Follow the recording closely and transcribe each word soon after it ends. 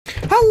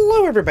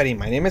Hello everybody,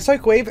 my name is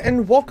Tycoon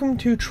and welcome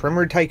to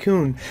Trimmer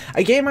Tycoon,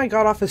 a game I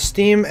got off of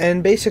Steam,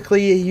 and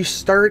basically you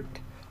start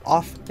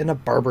off in a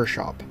barber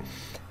shop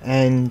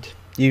and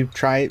you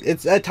try,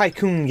 it's a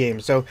tycoon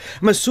game, so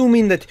I'm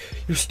assuming that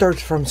you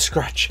start from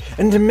scratch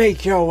and to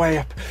make your way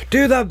up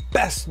to the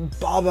best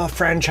barber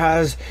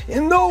franchise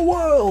in the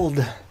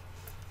world.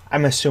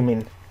 I'm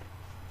assuming.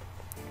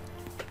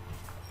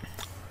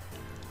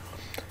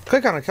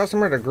 Click on a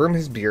customer to groom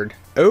his beard.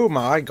 Oh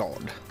my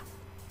god.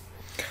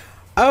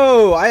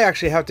 Oh, I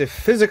actually have to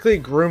physically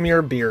groom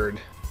your beard.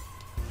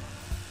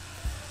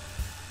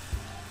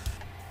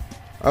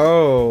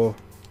 Oh,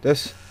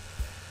 this...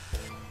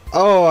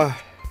 Oh.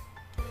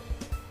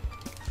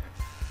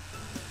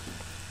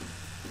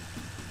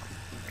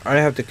 I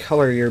have to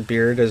color your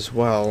beard as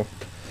well.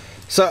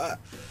 So,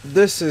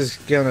 this is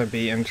gonna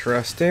be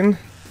interesting.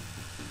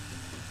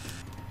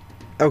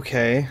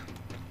 Okay.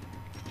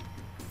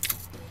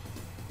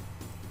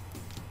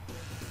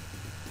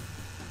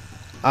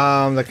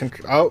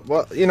 Oh,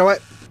 well, you know what?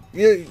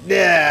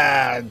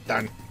 Yeah,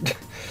 done.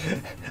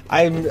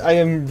 I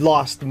am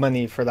lost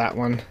money for that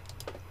one.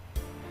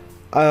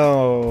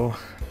 Oh.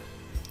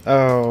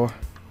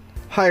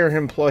 Hire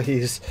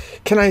employees.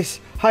 Can I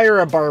hire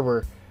a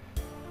barber?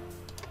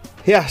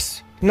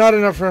 Yes. Not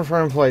enough room for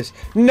employees.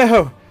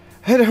 No,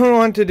 I don't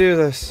want to do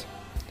this.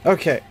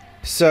 Okay,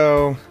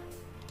 so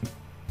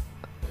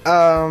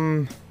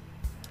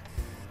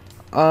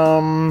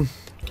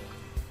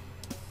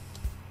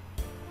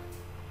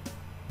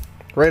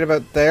right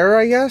about there,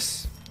 I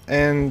guess.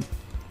 And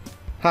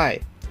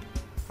hi.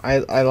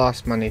 I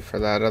lost money for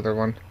that other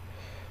one.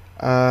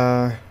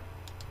 Oh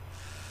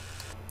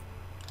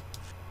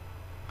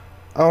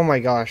my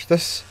gosh,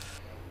 this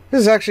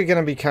is actually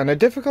gonna be kind of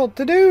difficult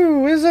to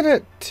do, isn't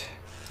it?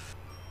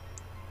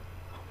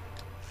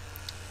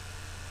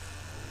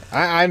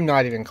 I'm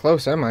not even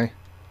close, am I?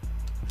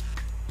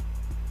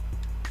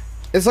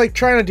 It's like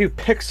trying to do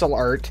pixel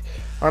art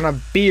on a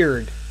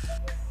beard.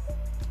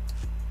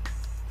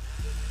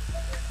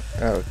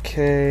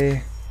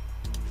 Okay.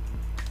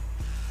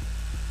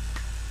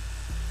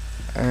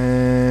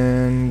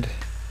 And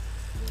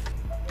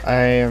I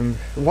am...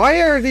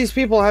 Why are these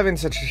people having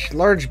such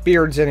large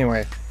beards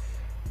anyway?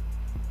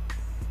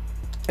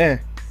 How's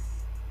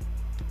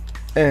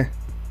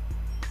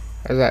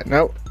that?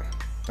 Nope.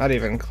 Not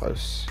even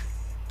close.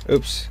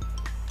 Oops.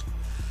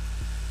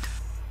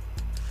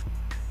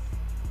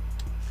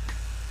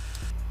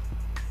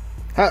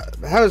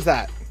 How's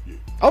that?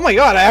 Oh my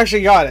god, I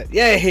actually got it.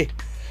 Yay!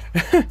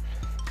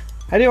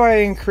 How do I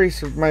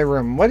increase my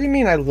room? What do you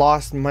mean I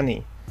lost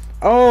money?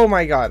 Oh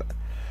my god.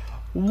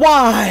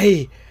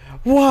 Why?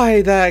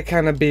 Why that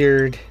kind of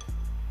beard?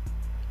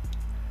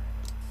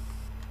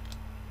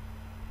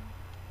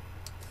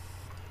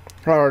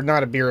 Or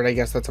not a beard, I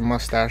guess that's a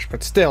mustache,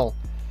 but still.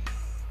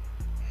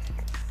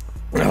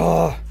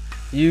 Oh,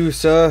 you,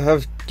 sir,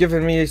 have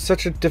given me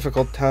such a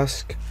difficult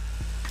task.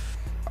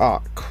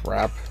 Oh,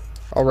 crap.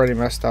 Already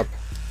messed up.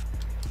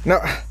 No.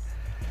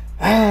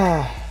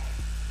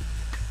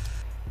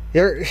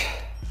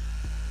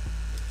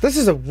 This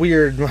is a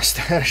weird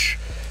mustache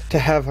to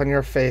have on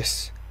your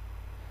face.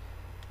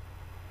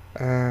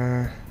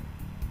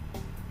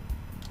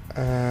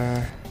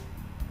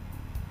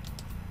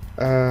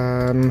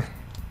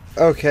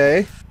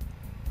 Okay.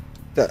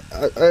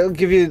 I'll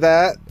give you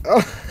that.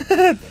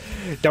 Oh,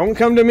 don't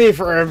come to me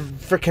for a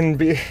frickin'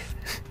 beard.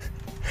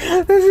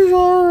 This is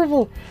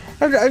horrible.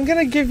 I'm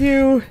gonna give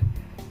you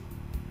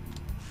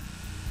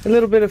a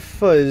little bit of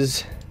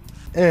fuzz.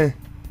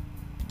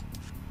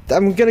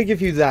 I'm gonna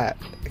give you that.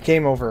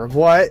 Game over.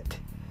 What?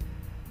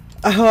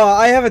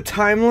 I have a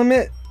time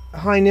limit?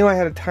 Oh, I knew I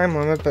had a time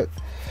limit, but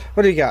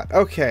what do you got?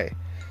 Okay.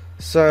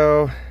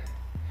 So,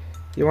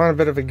 you want a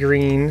bit of a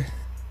green.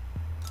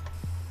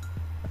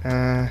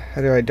 How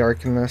do I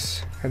darken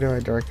this? How do I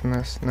darken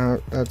this?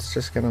 No, that's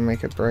just gonna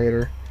make it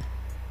brighter.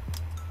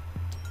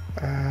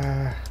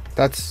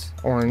 That's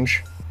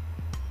orange.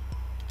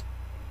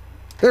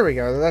 There we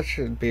go. That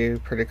should be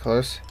pretty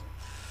close.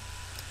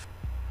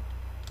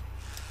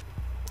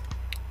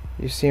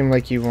 You seem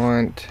like you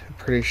want a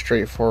pretty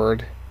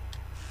straightforward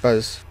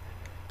buzz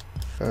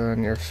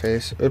on your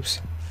face.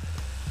 Oops.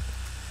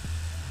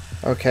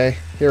 Okay,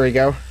 here we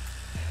go.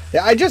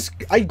 Yeah, I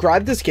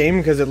grabbed this game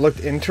because it looked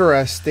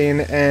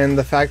interesting, and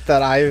the fact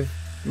that I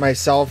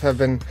myself have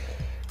been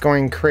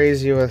going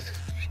crazy with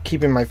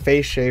keeping my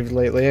face shaved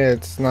lately.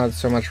 It's not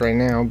so much right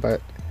now, but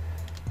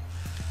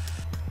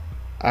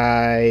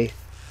I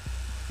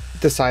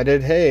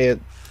decided, hey,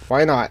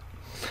 why not?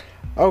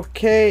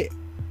 Okay.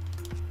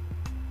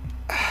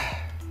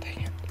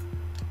 Dang it.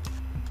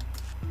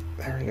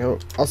 There we go.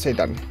 I'll say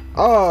done.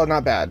 Oh,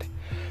 not bad.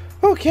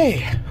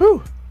 Okay.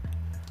 Whew.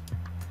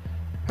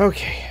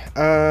 Okay.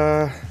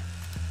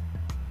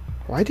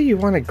 Why do you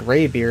want a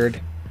gray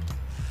beard?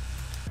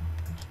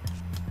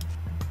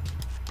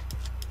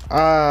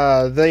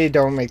 They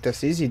don't make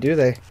this easy, do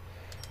they?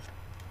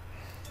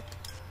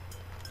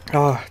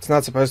 Oh, it's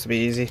not supposed to be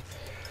easy.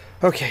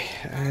 Okay,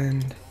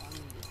 and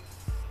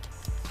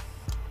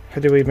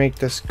how do we make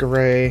this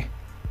gray?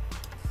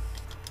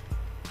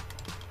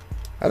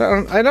 I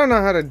don't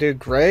know how to do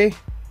gray.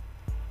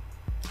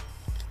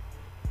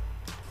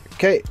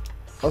 Okay,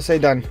 I'll say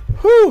done.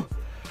 Whew!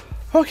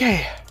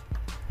 Okay.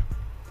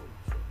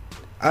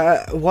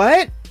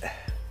 What?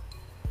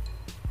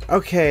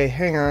 Okay,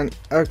 hang on.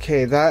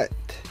 Okay, that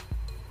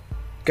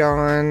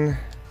gone.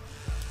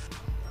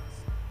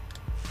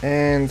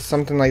 And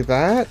something like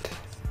that.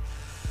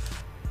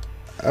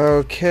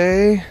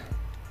 Okay.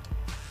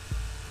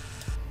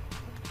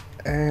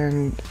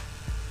 And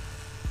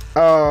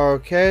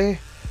okay.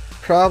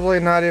 Probably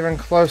not even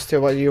close to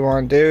what you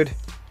want, dude.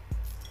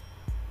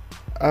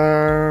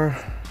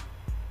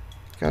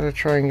 Gotta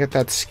try and get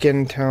that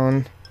skin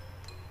tone.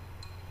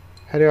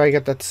 How do I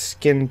get that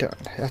skin tone?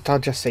 I'll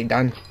just say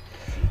done.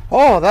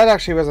 Oh, that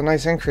actually was a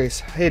nice increase.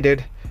 Hey,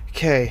 dude.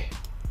 Okay.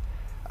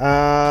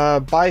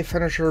 Buy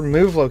furniture,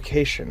 move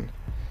location.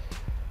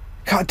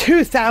 God,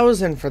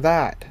 2,000 for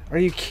that. Are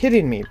you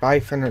kidding me? Buy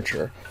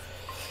furniture.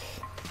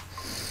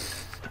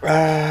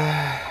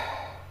 I'm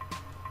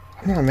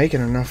not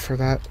making enough for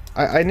that.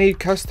 I need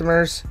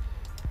customers.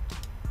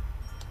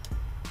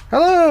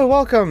 Hello,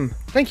 welcome.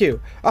 Thank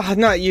you. Ah,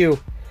 not you.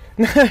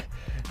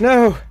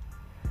 No.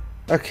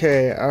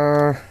 Okay,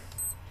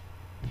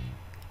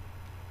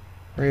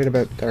 right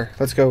about there.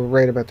 Let's go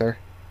right about there.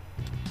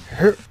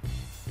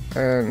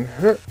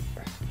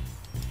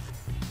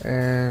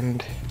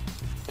 And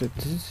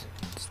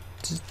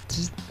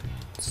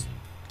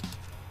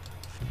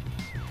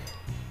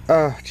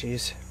oh,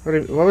 jeez.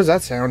 What was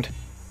that sound?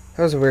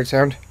 That was a weird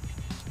sound.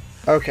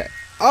 Okay.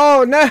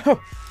 Oh,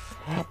 no!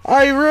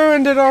 I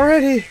ruined it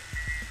already!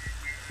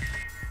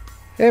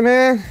 Hey,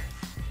 man.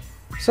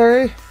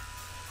 Sorry.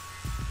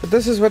 But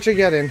this is what you're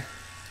getting.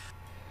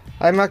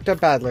 I mucked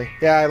up badly.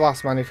 Yeah, I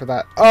lost money for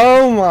that.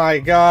 Oh my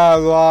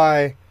god,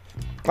 why?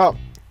 Oh,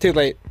 too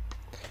late.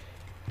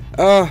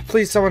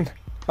 Please, someone.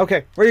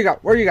 Okay, where you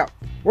got? Where you got?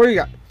 Where you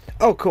got?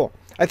 Oh, cool.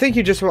 I think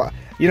you just...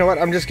 You know what?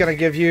 I'm just gonna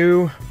give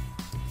you...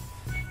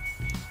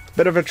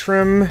 Bit of a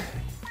trim.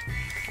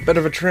 Bit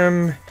of a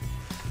trim.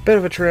 Bit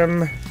of a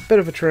trim. Bit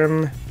of a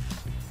trim.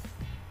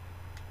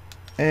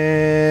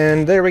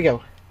 And there we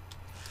go.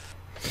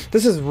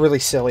 This is really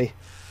silly.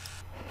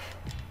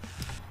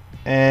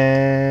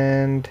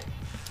 And...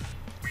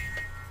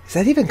 Is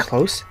that even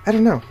close? I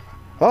don't know.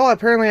 Well,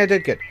 apparently I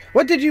did good.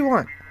 What did you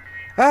want?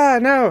 Ah,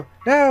 no.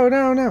 No,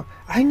 no, no.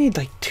 I need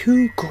like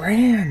 2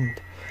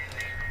 grand.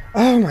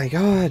 Oh my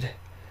god.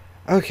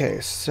 Okay,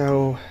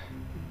 so...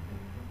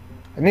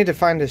 I need to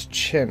find his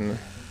chin.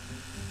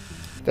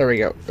 There we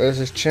go. There's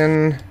his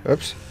chin.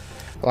 Oops.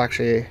 Well,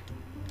 actually,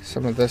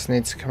 some of this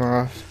needs to come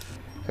off.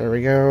 There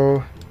we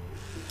go.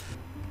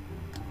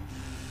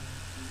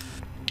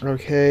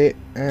 Okay,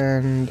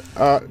 and...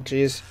 oh,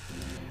 jeez.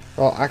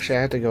 Well, actually,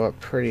 I have to go up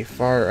pretty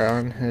far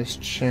on his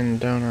chin,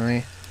 don't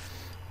I?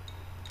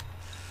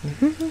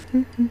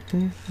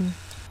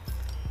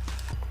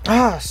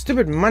 Ah,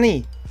 stupid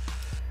money!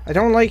 I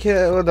don't like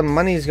it when the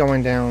money's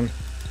going down.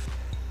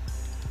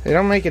 They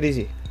don't make it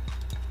easy.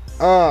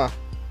 Oh,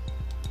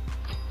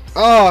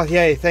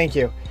 yay, thank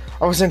you.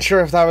 I wasn't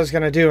sure if that was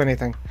gonna do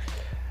anything.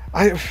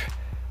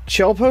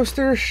 Chill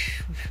poster?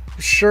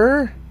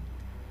 Sure?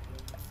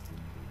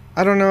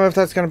 I don't know if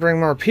that's gonna bring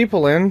more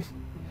people in.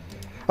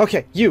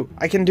 Okay, you.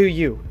 I can do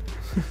you.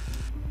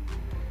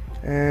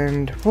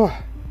 And... whoa.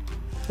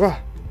 Whoa.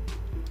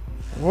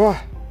 Whoa.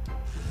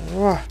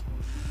 Whoa.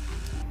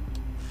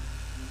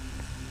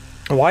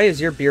 Why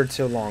is your beard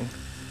so long?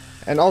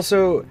 And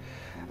also...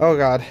 oh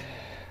god.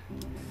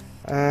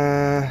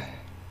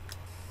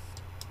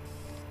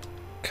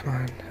 Come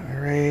on.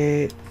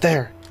 Alright.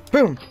 There.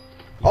 Boom.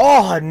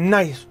 Oh, a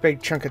nice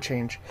big chunk of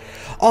change.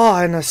 Oh,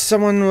 and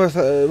someone with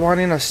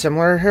wanting a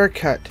similar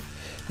haircut.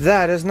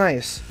 That is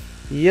nice.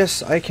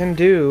 Yes, I can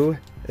do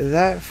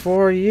that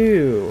for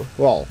you.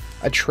 Well,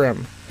 a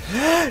trim.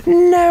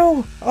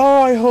 No!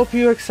 Oh, I hope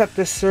you accept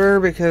this, sir,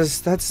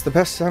 because that's the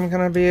best I'm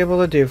gonna be able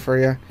to do for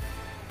you.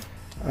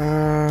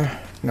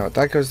 No,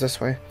 that goes this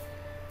way.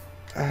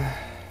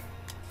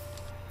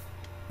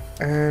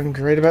 And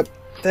right about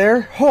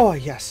there. Oh,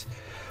 yes.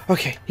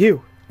 Okay,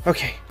 you.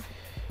 Okay.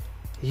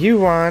 You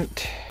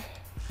want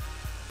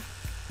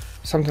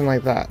something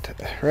like that,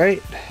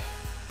 right?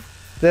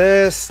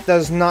 This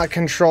does not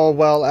control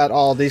well at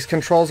all. These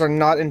controls are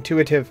not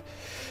intuitive.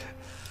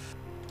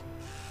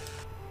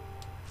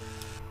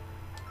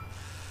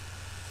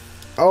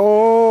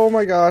 Oh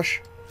my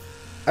gosh.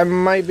 I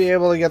might be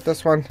able to get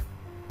this one.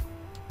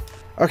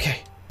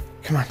 Okay,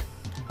 come on.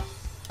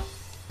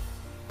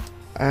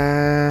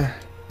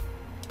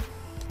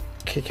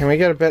 Okay, can we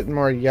get a bit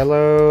more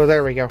yellow?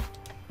 There we go.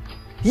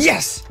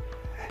 Yes!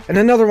 And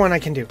another one I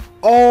can do.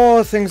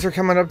 Oh, things are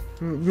coming up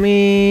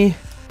me.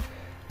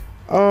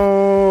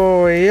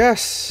 Oh,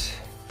 yes.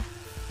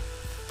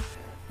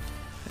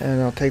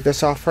 And I'll take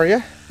this off for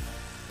you.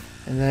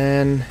 And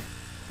then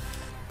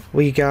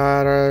we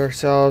got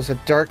ourselves a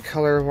dark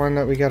color one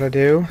that we gotta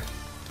do.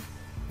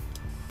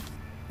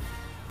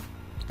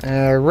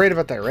 Right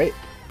about there, right?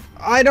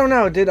 I don't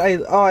know, did I...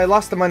 oh, I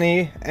lost the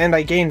money and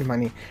I gained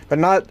money. But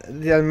not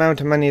the amount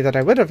of money that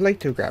I would have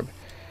liked to grab.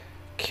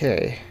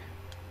 Okay.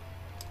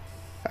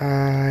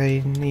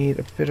 I need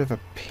a bit of a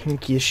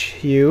pinkish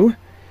hue.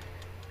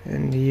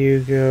 And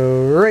you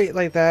go right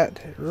like that,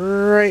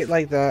 right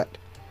like that,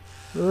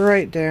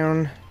 right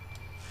down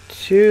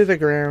to the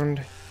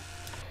ground.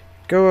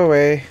 Go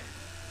away.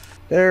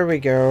 There we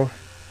go.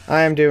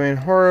 I am doing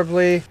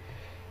horribly.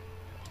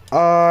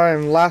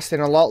 I'm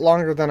lasting a lot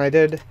longer than I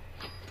did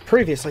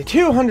previously.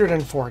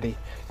 240.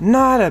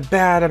 Not a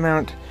bad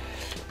amount.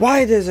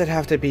 Why does it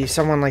have to be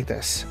someone like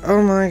this?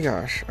 Oh my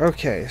gosh.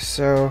 Okay,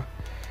 so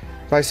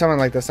by someone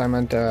like this I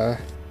meant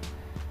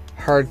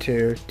hard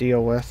to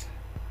deal with.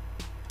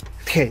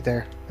 Okay,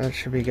 there. That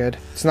should be good.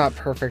 It's not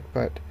perfect,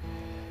 but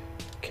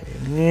okay.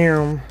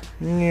 Nyum,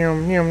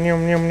 nyum, nyum,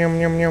 nyum, nyum, nyum,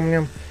 nyum, nyum,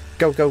 nyum.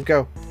 Go, go,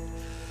 go.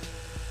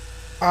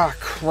 Ah,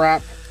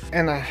 crap.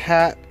 And a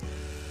hat.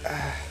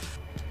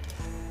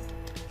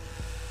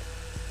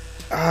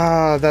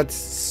 That's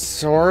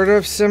sort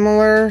of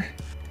similar.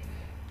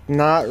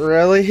 Not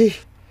really.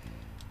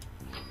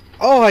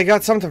 Oh, I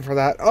got something for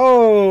that.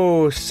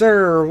 Oh,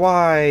 sir,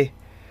 why?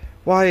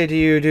 Why do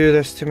you do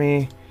this to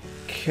me?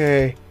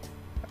 Okay.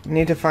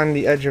 Need to find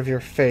the edge of your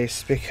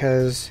face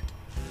because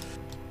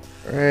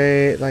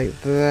right like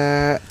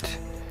that.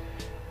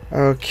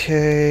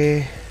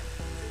 Okay.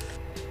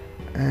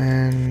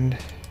 And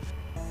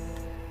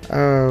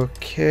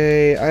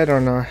okay, I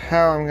don't know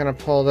how I'm gonna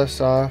pull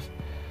this off.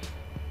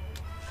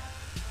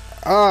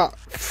 Ah,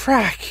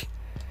 frack!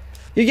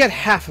 You get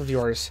half of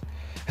yours.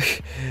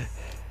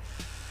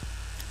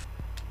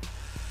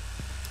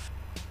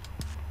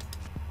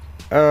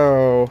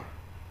 Oh,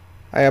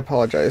 I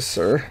apologize,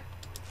 sir.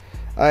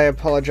 I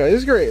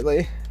apologize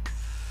greatly.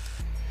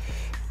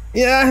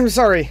 Yeah, I'm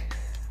sorry.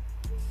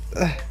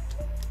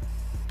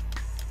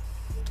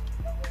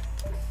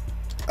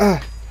 I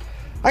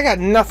got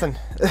nothing.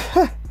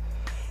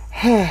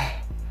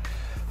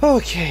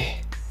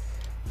 Okay.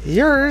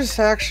 Yours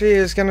actually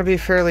is gonna be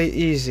fairly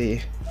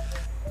easy.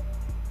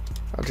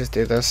 I'll just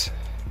do this.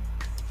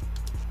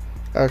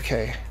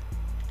 Okay.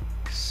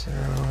 So,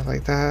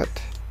 like that.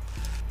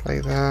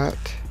 Like that.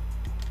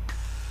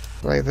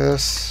 Like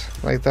this.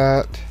 Like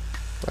that.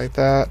 Like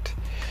that.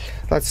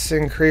 Let's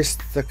increase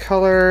the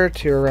color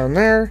to around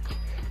there.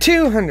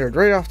 200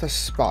 right off the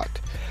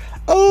spot.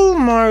 Oh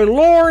my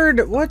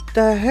lord, what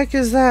the heck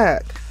is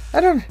that?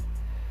 I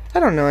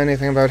don't know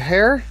anything about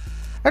hair.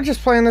 I'm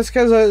just playing this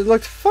because it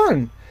looked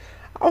fun.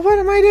 What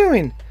am I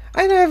doing?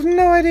 I have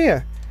no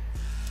idea.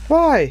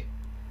 Why?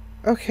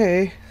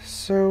 Okay,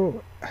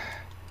 so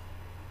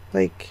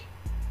like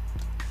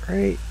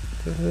right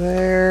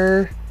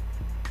there.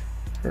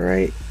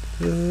 Right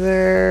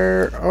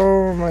there.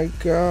 Oh my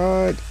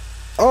god.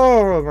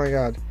 Oh my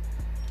god.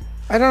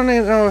 I don't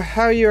even know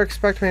how you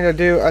expect me to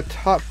do a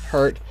top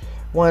part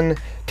when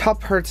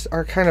top parts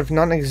are kind of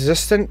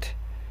non-existent.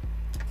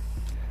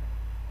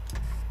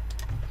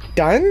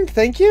 Done?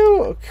 Thank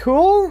you?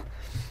 Cool?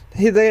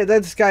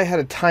 This guy had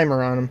a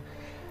timer on him.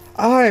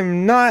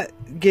 I'm not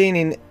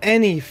gaining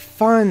any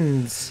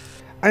funds.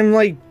 I'm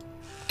like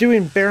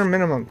doing bare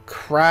minimum.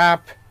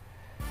 Crap.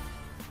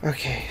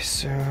 Okay,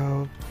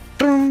 so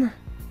boom.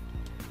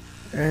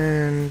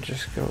 And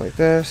just go like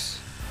this.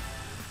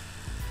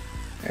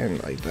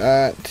 And like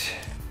that.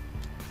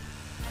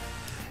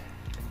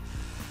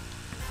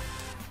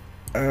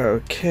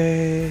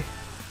 Okay.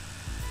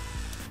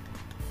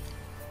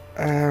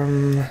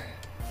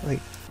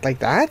 Like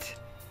that?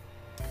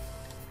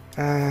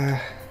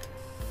 I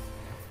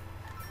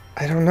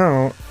don't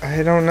know.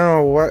 I don't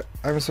know what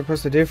I'm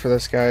supposed to do for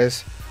this,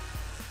 guys.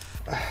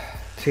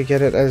 To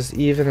get it as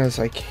even as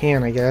I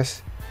can, I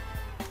guess.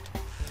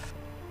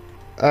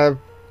 I'm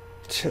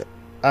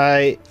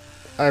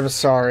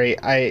sorry.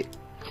 I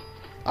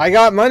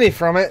got money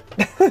from it.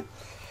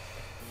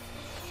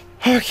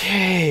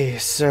 Okay,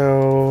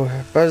 so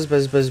buzz,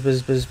 buzz, buzz,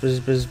 buzz, buzz,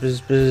 buzz, buzz,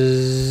 buzz,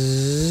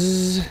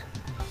 buzz,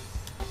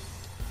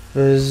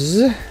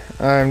 buzz.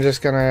 I'm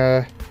just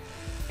gonna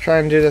try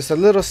and do this a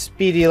little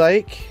speedy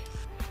like.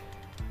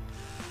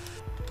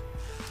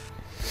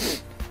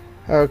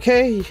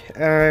 Okay,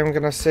 I'm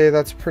gonna say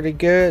that's pretty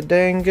good,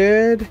 dang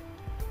good.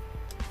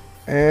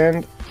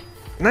 And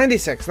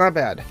 96, not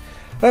bad.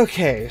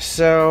 Okay,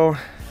 so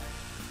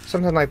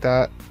something like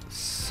that.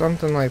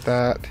 Something like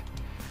that.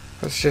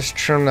 Let's just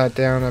trim that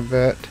down a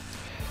bit.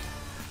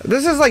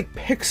 This is like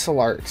pixel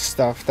art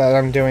stuff that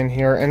I'm doing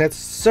here, and it's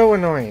so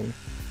annoying.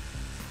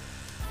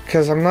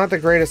 Because I'm not the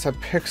greatest at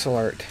pixel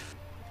art.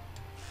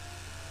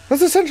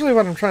 That's essentially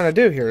what I'm trying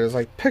to do here, is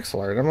like pixel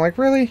art. I'm like,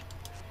 really?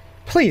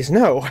 Please,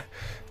 no.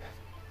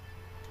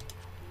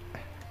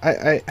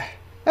 I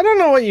don't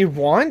know what you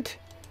want.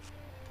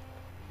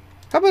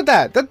 How about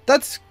that?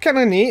 That's kind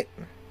of neat.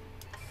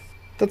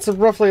 That's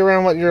roughly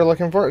around what you're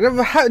looking for.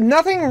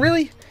 Nothing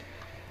really.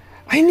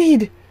 I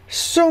need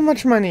so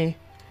much money.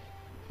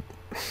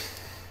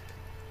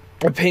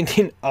 A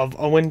painting of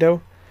a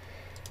window.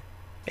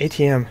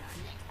 ATM.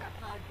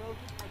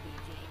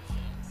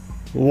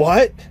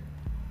 What?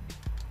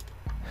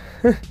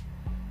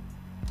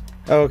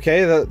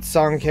 Okay, that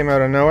song came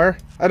out of nowhere.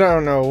 I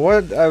don't know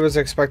what I was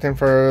expecting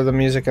for the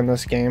music in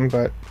this game,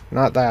 but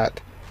not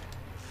that.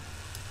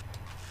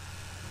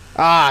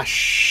 Ah,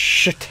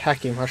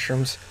 shiitake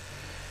mushrooms.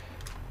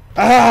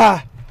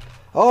 Ah!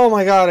 Oh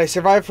my god, I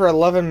survived for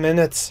 11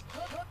 minutes.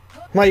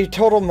 My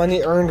total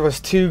money earned was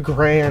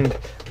 $2,000,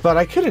 but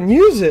I couldn't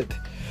use it.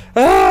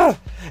 Ah!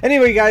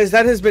 Anyway, guys,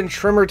 that has been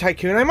Trimmer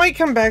Tycoon. I might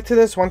come back to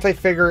this once I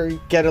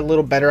get a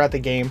little better at the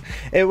game.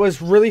 It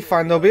was really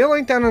fun. There'll be a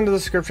link down in the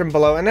description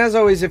below. And as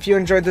always, if you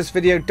enjoyed this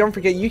video, don't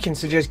forget you can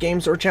suggest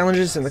games or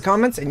challenges in the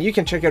comments, and you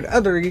can check out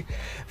other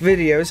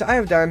videos I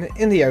have done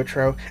in the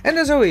outro. And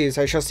as always,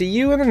 I shall see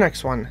you in the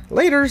next one.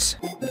 Laters!